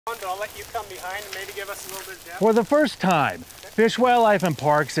I'll let you come behind and maybe give us a little bit of depth. For the first time, Fish, Wildlife and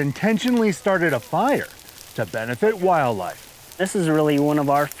Parks intentionally started a fire to benefit wildlife. This is really one of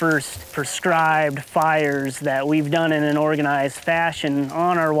our first prescribed fires that we've done in an organized fashion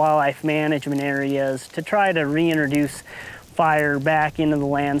on our wildlife management areas to try to reintroduce fire back into the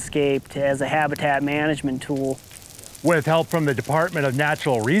landscape as a habitat management tool. With help from the Department of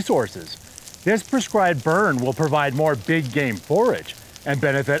Natural Resources, this prescribed burn will provide more big game forage and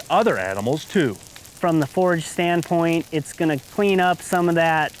benefit other animals too. From the forage standpoint, it's going to clean up some of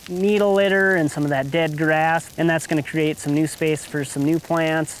that needle litter and some of that dead grass, and that's going to create some new space for some new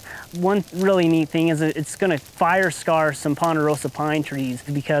plants. One really neat thing is that it's going to fire scar some ponderosa pine trees,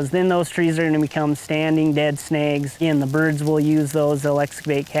 because then those trees are going to become standing dead snags. Again, the birds will use those, they'll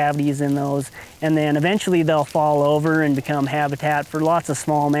excavate cavities in those, and then eventually they'll fall over and become habitat for lots of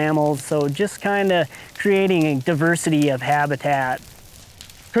small mammals. So just kind of creating a diversity of habitat.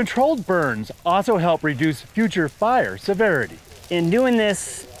 Controlled burns also help reduce future fire severity. In doing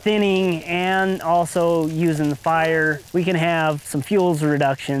this thinning and also using the fire, we can have some fuels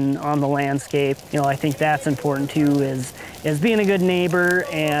reduction on the landscape. I think that's important too, is being a good neighbor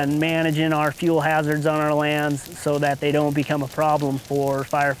and managing our fuel hazards on our lands so that they don't become a problem for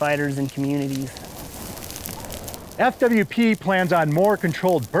firefighters and communities. FWP plans on more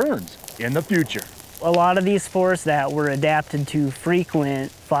controlled burns in the future. A lot of these forests that were adapted to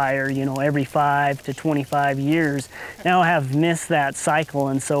frequent fire, every 5 to 25 years, now have missed that cycle,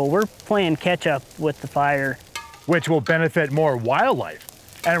 and so we're playing catch up with the fire. Which will benefit more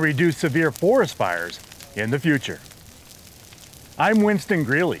wildlife and reduce severe forest fires in the future. I'm Winston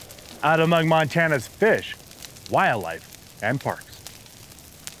Greeley, out among Montana's fish, wildlife, and parks.